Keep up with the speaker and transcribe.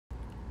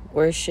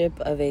Worship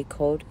of a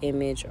cult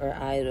image or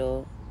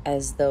idol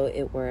as though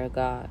it were a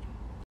god.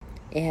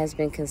 It has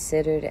been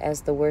considered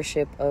as the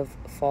worship of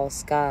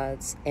false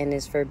gods and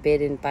is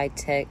forbidden by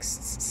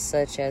texts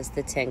such as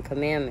the Ten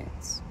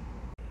Commandments.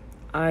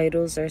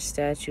 Idols are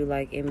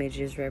statue-like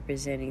images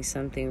representing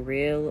something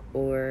real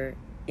or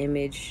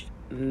image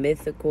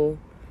mythical,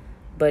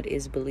 but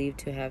is believed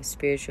to have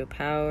spiritual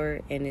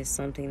power and is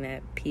something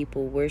that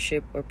people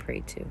worship or pray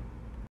to.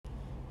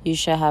 You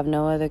shall have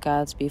no other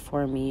gods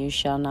before me. You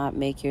shall not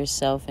make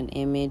yourself an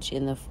image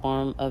in the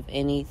form of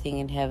anything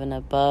in heaven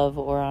above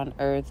or on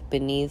earth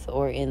beneath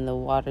or in the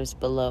waters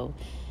below.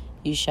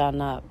 You shall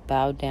not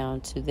bow down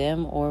to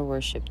them or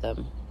worship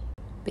them.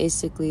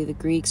 Basically, the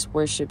Greeks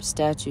worshipped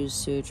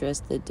statues to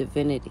address the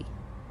divinity.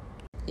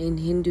 In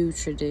Hindu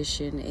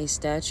tradition, a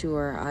statue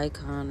or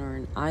icon or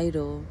an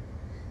idol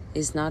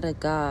is not a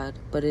god,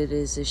 but it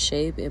is a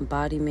shape,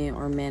 embodiment,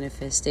 or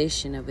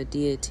manifestation of a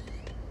deity.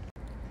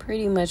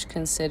 Pretty much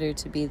considered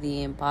to be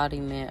the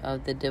embodiment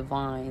of the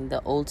divine,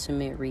 the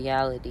ultimate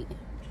reality.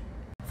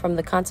 From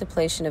the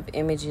contemplation of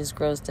images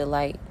grows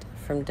delight.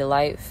 From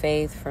delight,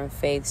 faith. From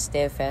faith,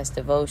 steadfast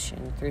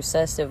devotion. Through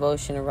such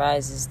devotion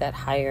arises that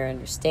higher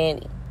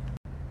understanding.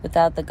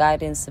 Without the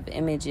guidance of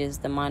images,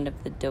 the mind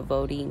of the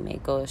devotee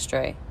may go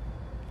astray.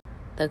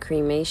 The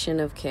cremation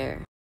of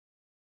care.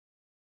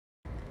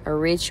 A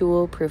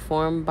ritual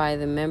performed by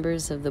the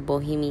members of the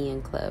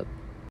Bohemian Club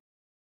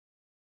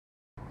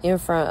in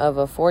front of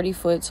a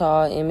 40-foot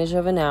tall image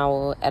of an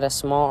owl at a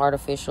small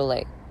artificial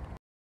lake.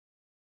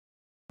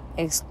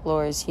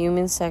 Explores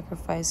human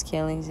sacrifice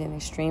killings in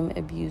extreme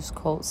abuse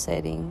cult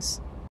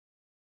settings.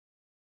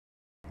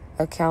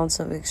 Accounts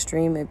of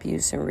extreme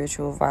abuse and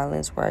ritual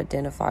violence were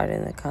identified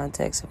in the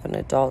context of an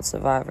adult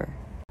survivor.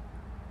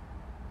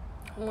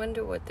 I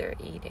wonder what they're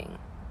eating.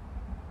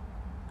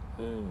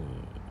 Oh,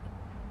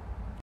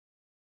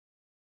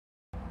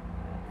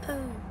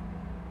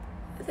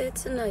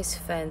 it's a nice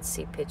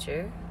fancy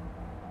picture.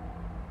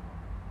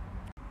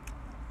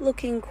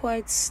 Looking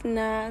quite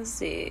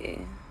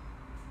snazzy.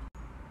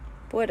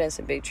 Boy, that's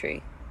a big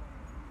tree.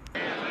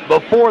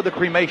 Before the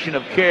cremation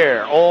of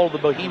care, all the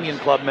Bohemian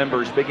Club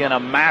members begin a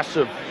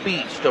massive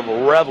feast of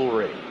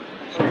revelry.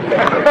 He's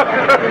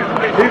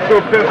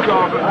so pissed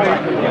off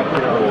at me.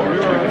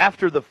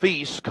 After the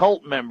feast,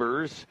 cult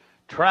members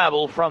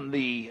travel from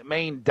the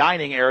main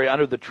dining area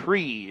under the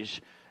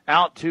trees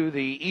out to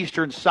the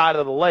eastern side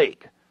of the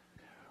lake,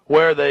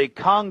 where they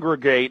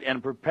congregate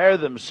and prepare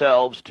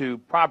themselves to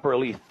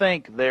properly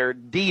thank their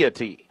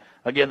deity.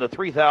 Again, the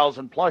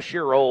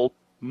 3,000-plus-year-old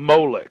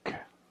Moloch.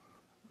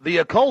 The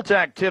occult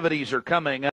activities are coming up.